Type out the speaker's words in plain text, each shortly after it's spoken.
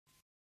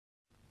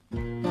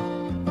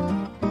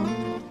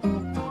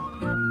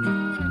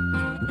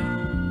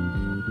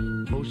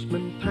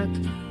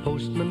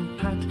Postman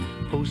Pat,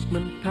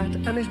 Postman Pat,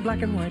 and his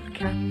black and white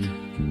cat.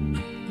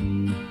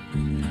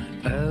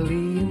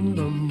 Early in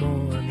the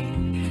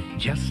morning,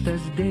 just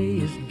as day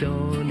is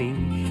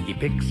dawning, he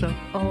picks up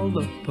all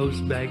the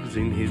post bags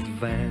in his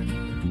van.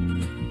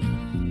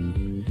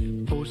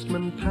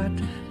 Postman Pat,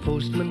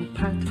 Postman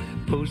Pat,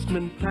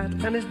 Postman Pat,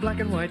 and his black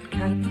and white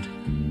cat.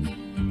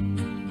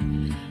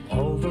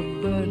 All the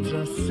birds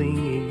are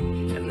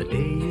singing, and the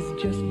day is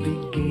just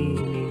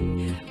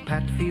beginning.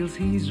 Pat feels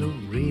he's a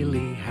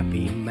really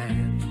happy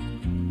man.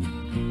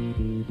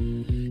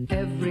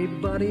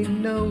 Everybody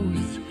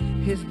knows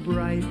his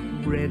bright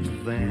red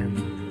van.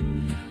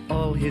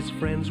 All his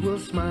friends will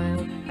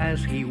smile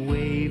as he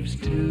waves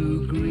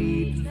to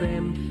greet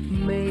them.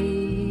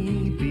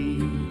 Maybe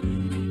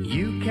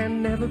you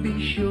can never be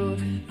sure.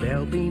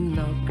 There'll be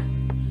knock,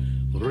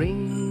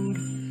 ring,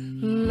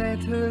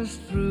 letters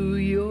through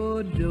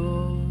your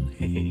door.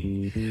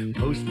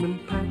 Postman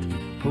Pat,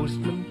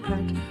 Postman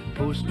Pat,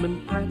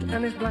 Postman Pat,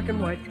 and his black and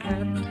white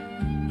cat.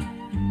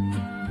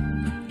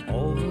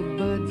 All the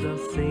birds are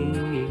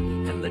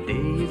singing, and the day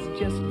is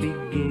just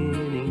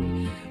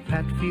beginning.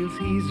 Pat feels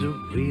he's a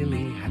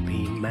really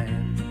happy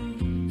man.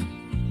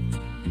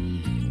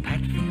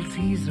 Pat feels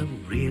he's a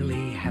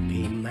really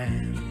happy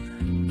man.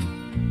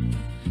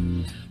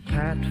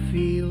 Pat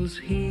feels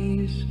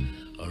he's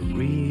a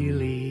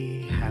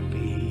really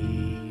happy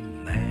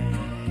man.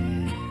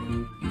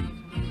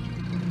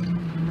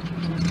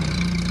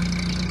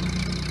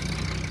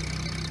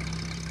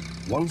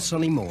 One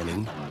sunny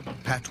morning,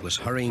 Pat was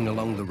hurrying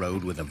along the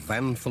road with a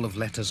van full of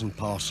letters and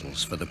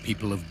parcels for the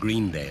people of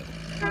Greendale.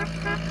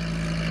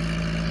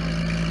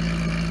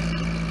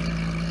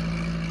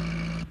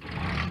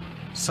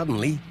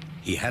 Suddenly,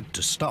 he had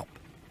to stop.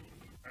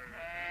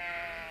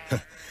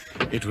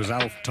 It was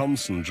Alf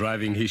Thompson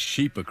driving his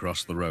sheep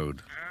across the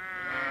road.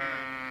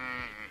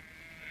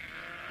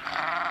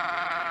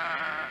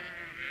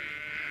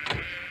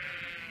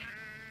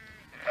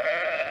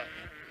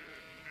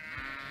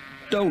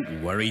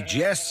 Don't worry,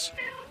 Jess.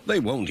 They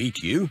won't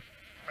eat you.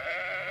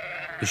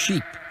 The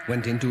sheep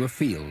went into a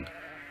field,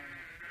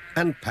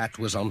 and Pat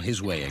was on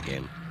his way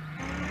again.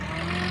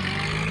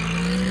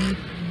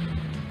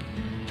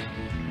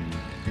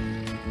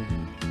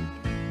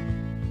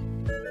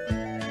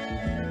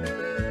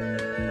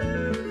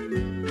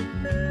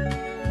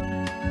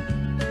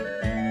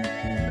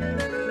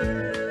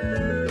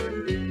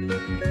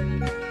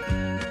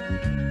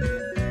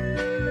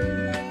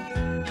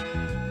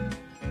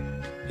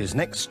 His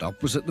next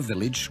stop was at the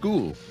village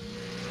school.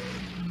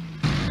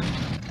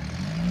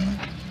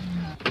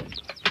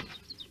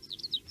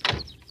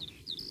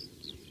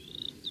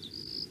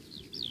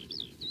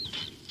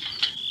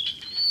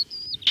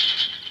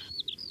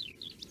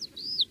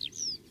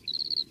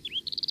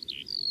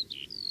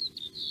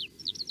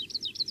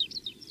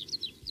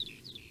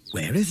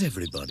 Where is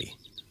everybody?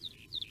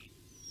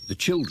 The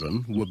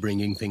children were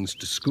bringing things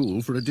to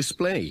school for a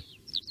display.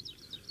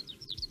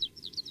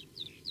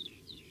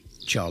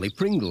 Charlie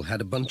Pringle had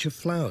a bunch of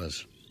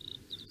flowers.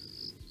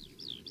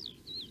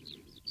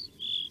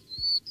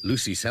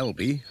 Lucy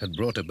Selby had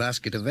brought a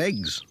basket of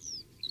eggs.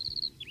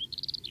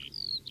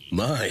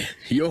 My,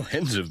 your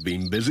hens have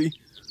been busy.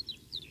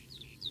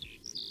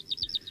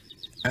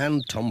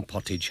 And Tom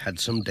Pottage had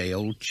some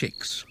day-old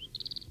chicks.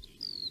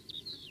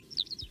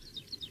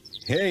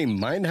 Hey,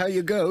 mind how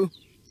you go.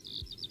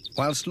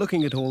 Whilst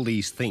looking at all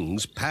these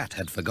things, Pat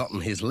had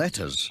forgotten his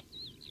letters.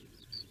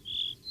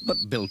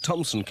 But Bill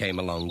Thompson came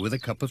along with a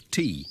cup of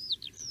tea.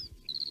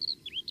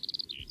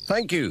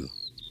 Thank you,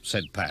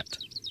 said Pat.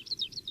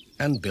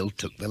 And Bill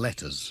took the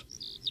letters.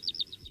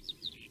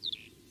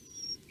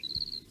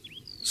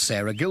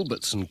 Sarah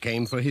Gilbertson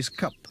came for his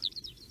cup.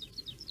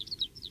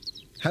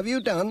 Have you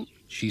done?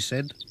 She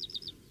said.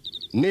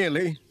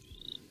 Nearly.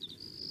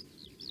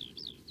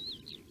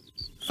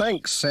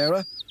 Thanks,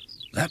 Sarah.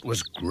 That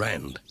was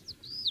grand.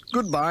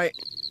 Goodbye.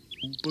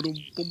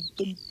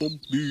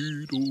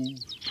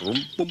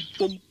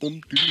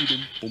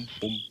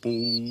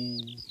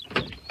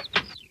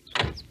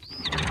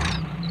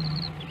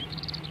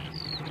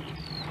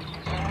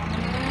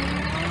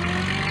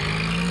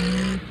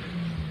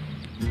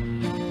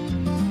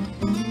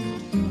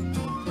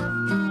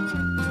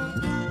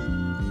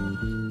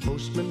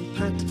 Postman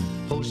Pat,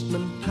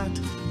 Postman Pat,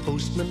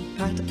 Postman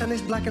Pat, and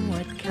his black and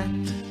white cat.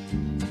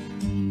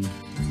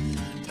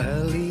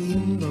 Early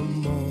in the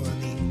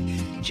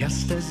morning,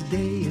 just as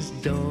day is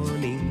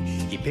dawning,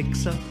 he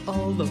picks up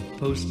all the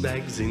post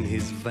bags in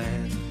his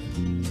van.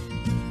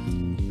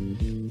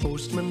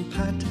 Postman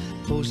Pat,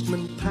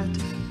 Postman Pat,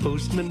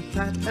 Postman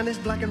Pat, and his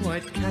black and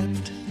white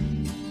cat.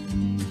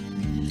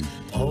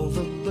 All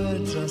the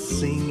birds are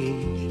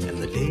singing, and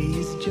the day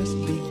is just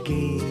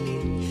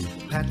beginning.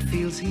 Pat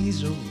feels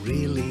he's a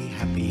really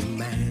happy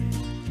man.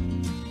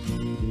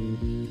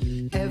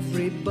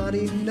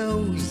 Everybody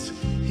knows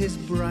his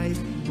bright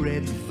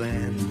red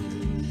van.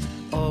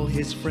 All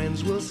his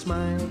friends will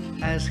smile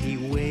as he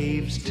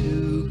waves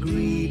to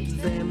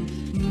greet them.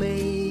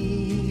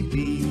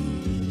 Maybe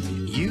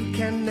you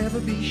can never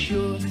be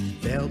sure.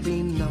 There'll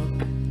be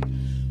knock,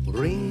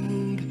 ring,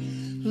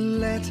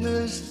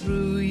 enters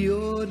through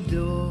your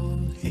door.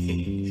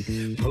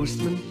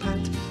 Postman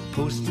Pat,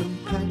 Postman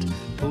Pat,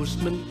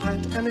 Postman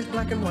Pat, and his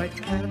black and white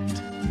cat.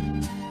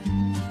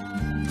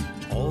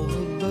 All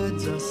the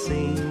birds are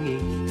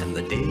singing, and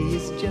the day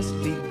is just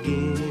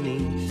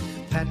beginning.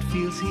 Pat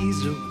feels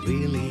he's a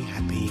really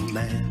happy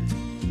man.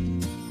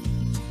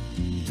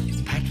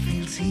 Pat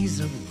feels he's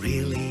a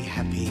really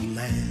happy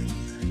man.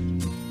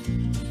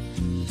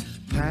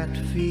 Pat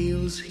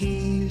feels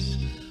he's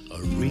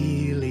a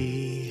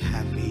really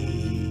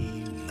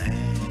happy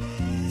man.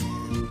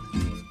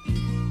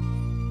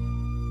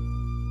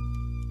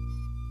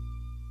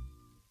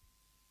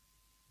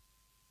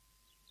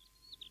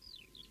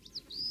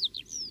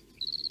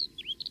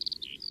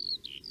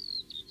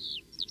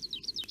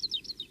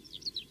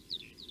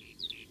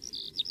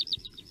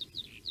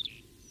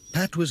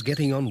 Pat was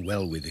getting on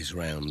well with his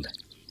round.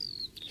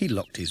 He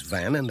locked his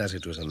van, and as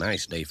it was a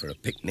nice day for a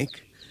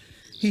picnic,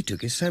 he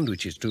took his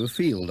sandwiches to a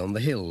field on the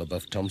hill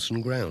above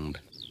Thompson Ground.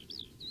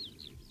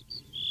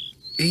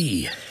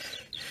 It's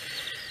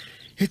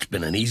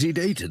been an easy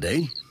day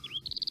today.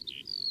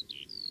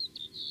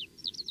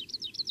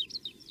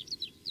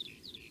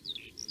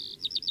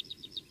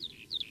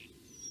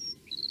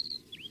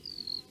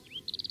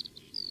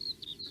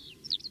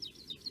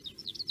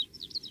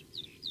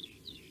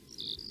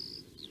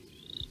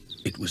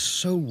 It was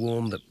so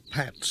warm that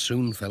Pat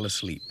soon fell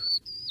asleep.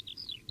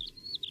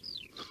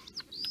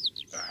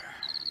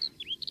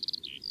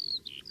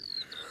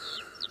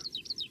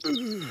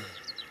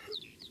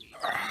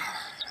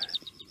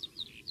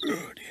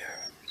 Oh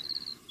dear.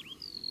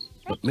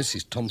 But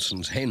Mrs.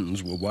 Thompson's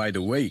hens were wide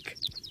awake,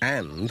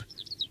 and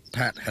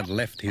Pat had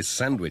left his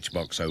sandwich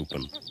box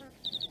open,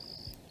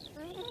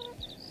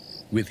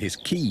 with his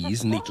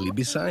keys neatly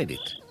beside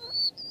it.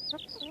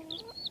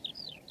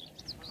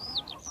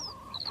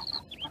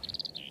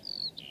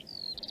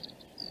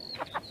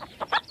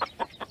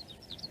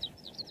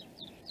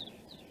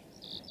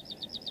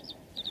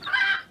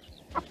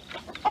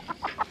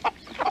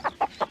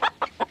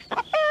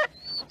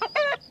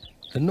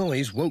 The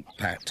noise woke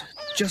Pat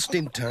just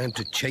in time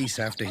to chase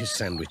after his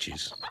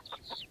sandwiches.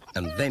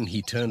 And then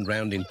he turned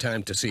round in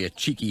time to see a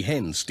cheeky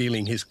hen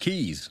stealing his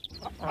keys.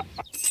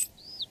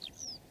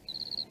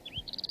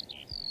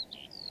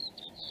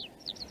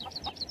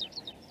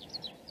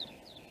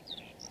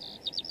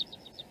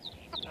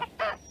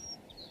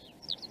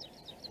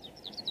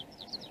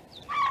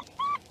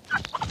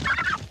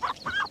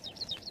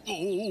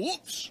 Oh,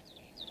 oops!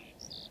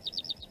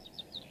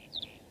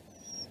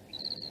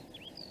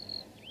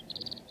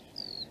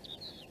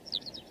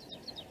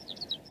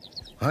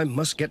 I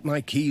must get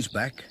my keys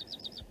back.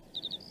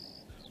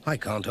 I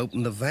can't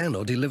open the van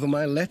or deliver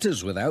my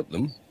letters without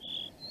them.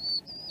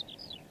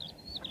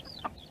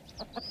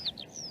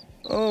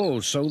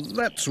 Oh, so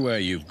that's where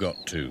you've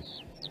got to.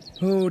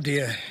 Oh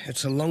dear,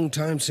 it's a long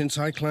time since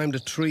I climbed a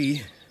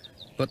tree,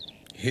 but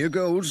here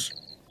goes.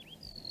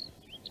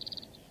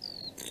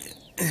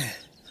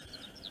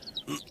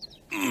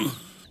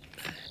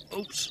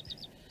 Oops.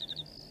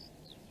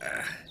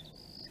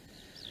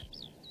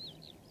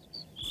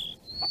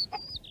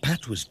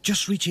 Pat was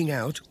just reaching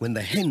out when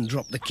the hen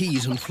dropped the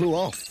keys and flew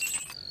off.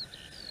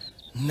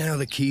 Now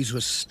the keys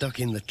were stuck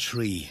in the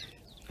tree,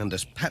 and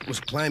as Pat was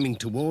climbing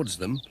towards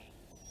them,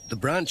 the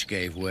branch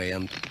gave way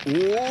and...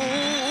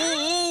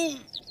 Oh!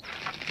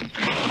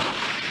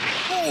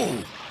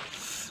 Oh!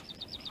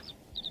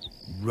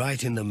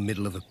 Right in the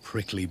middle of a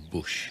prickly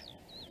bush.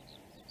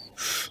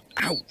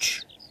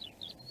 Ouch!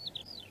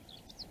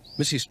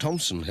 Mrs.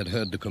 Thompson had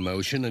heard the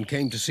commotion and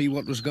came to see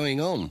what was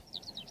going on.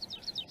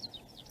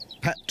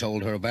 Pat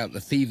told her about the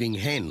thieving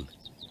hen.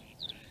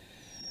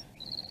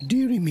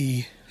 "Dearie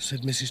me,"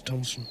 said Mrs.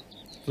 Thompson,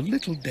 "the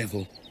little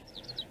devil.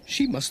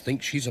 She must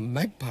think she's a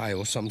magpie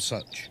or some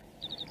such.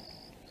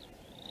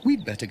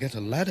 We'd better get a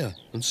ladder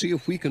and see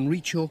if we can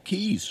reach your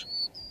keys."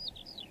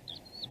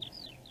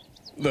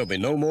 "There'll be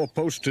no more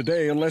post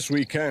today unless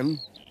we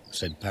can,"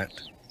 said Pat.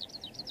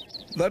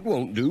 "That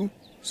won't do,"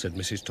 said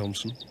Mrs.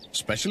 Thompson,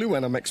 "especially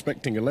when I'm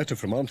expecting a letter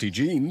from Auntie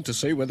Jean to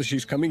say whether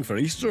she's coming for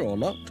Easter or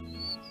not."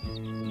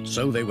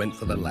 So they went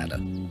for the ladder.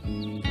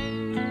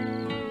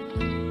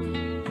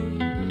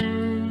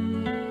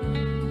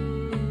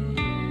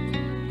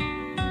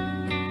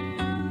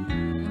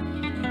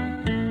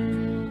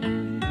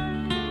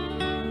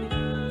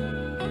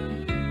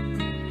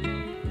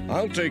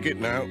 "I'll take it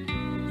now."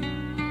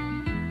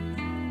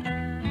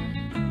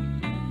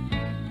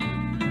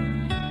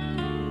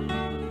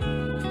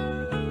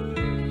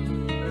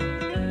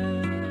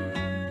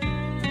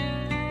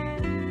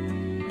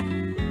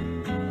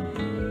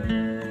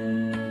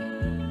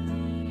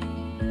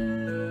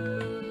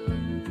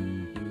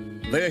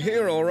 "They're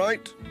here, all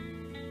right.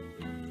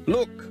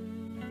 Look,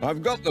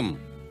 I've got them.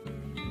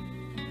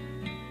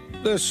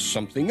 There's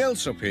something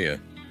else up here.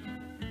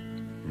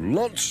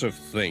 Lots of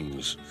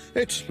things.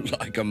 It's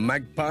like a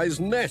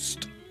magpie's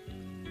nest.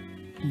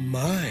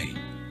 My.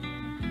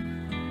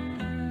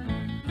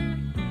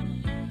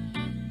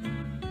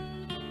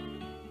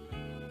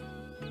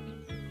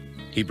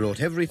 He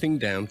brought everything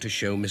down to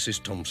show Mrs.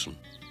 Thompson.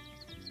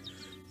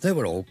 There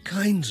were all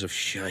kinds of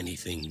shiny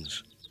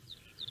things.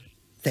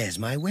 There's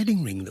my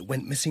wedding ring that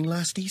went missing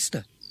last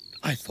Easter.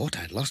 I thought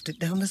I'd lost it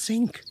down the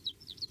sink.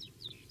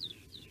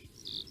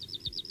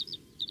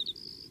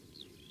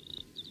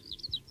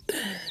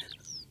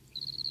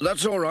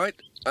 That's all right.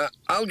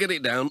 I'll get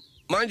it down.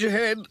 Mind your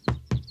head.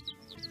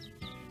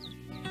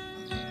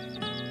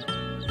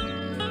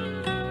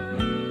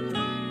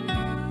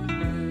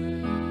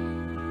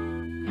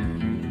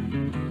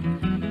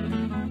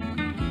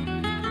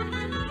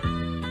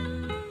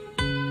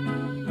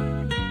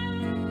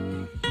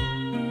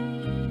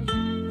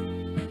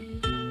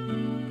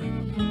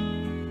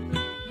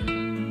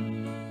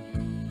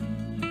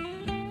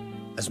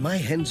 As my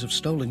hens have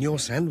stolen your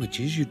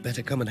sandwiches, you'd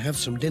better come and have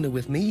some dinner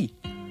with me.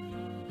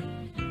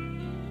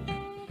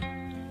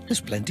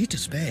 There's plenty to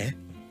spare.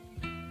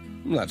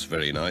 That's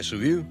very nice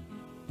of you.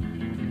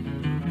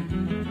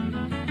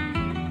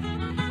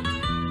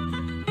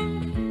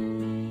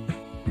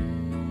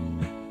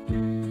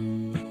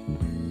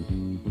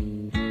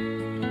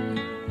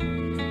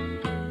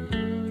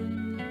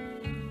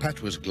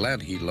 Pat was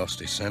glad he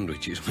lost his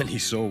sandwiches when he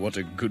saw what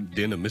a good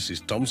dinner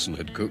Mrs. Thompson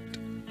had cooked.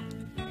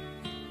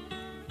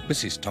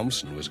 Mrs.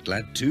 Thompson was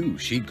glad too.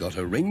 She'd got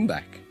her ring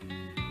back.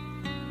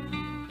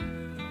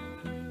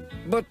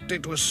 But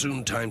it was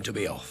soon time to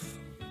be off.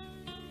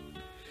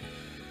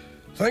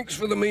 Thanks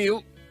for the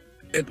meal.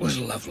 It was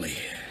lovely.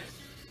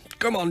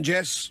 Come on,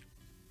 Jess.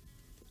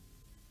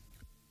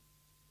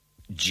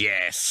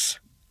 Jess!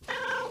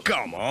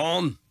 Come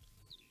on!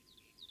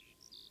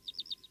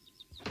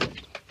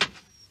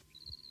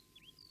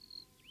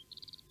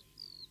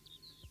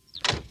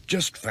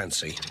 Just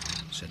fancy,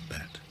 said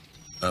Pat.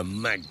 A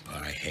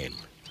magpie hen.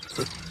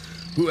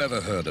 Who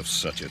ever heard of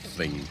such a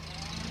thing?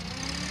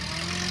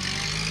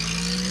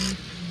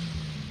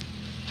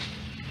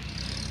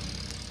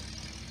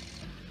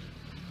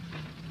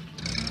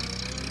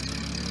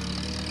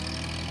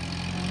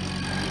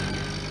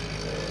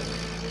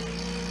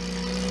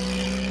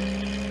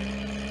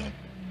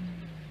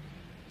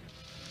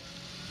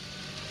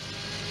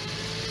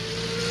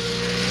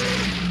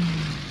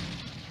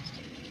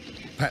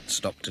 Pat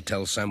stopped to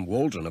tell Sam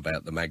Waldron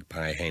about the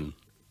magpie hen.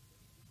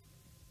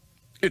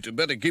 "It had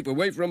better keep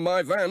away from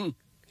my van,"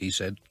 he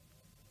said.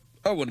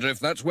 "I wonder if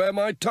that's where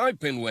my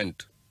tie-pin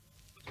went."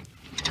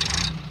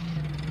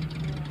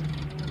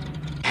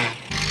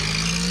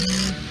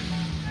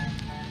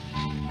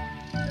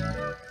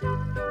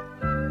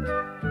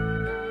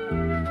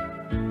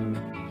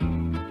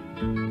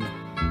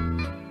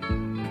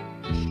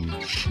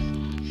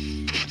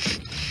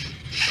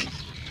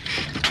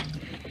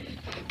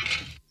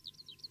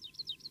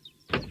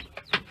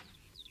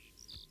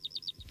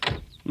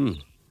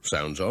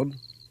 Sounds odd.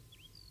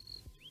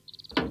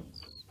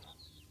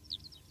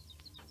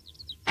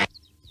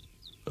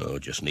 Oh,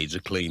 just needs a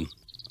clean.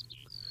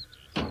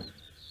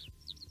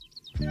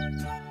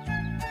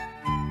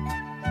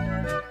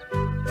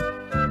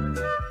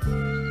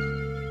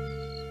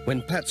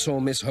 When Pat saw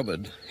Miss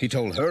Hubbard, he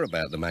told her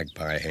about the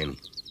magpie hen.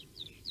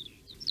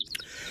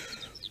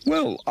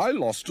 "Well, I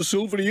lost a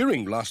silver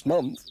earring last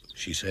month,"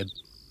 she said.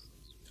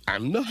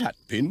 "And a hat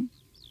pin.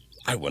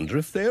 I wonder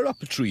if they're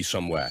up a tree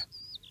somewhere.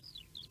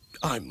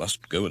 I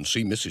must go and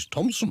see Mrs.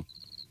 Thompson."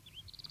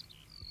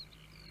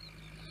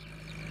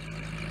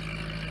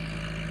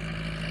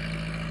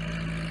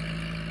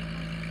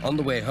 On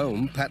the way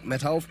home, Pat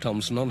met Alf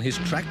Thompson on his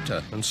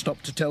tractor and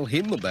stopped to tell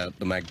him about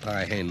the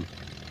magpie hen.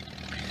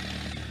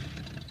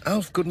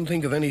 Alf couldn't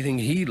think of anything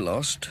he'd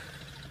lost,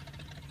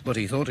 but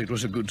he thought it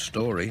was a good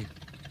story.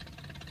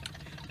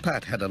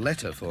 Pat had a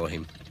letter for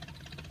him.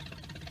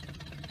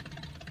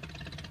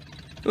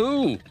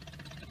 "Oh,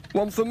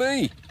 one for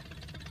me.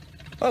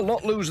 I'll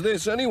not lose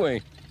this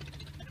anyway.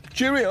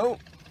 Cheerio.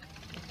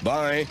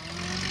 Bye."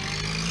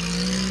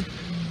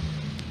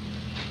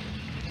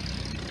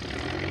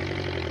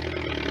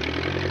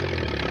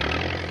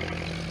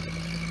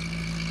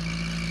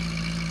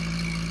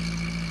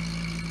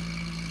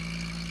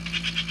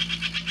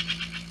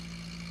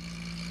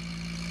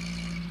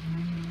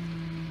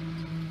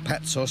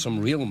 Pat saw some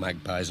real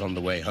magpies on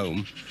the way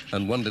home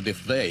and wondered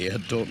if they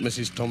had taught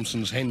Mrs.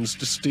 Thompson's hens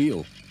to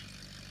steal.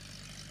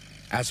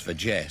 As for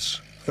Jess,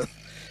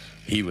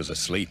 he was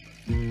asleep.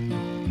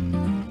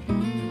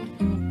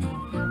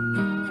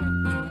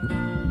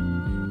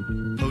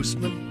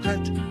 Postman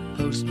Pat,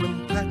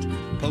 Postman Pat,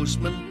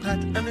 Postman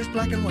Pat, and his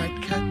black and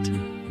white cat.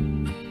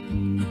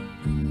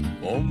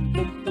 Bum,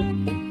 bum,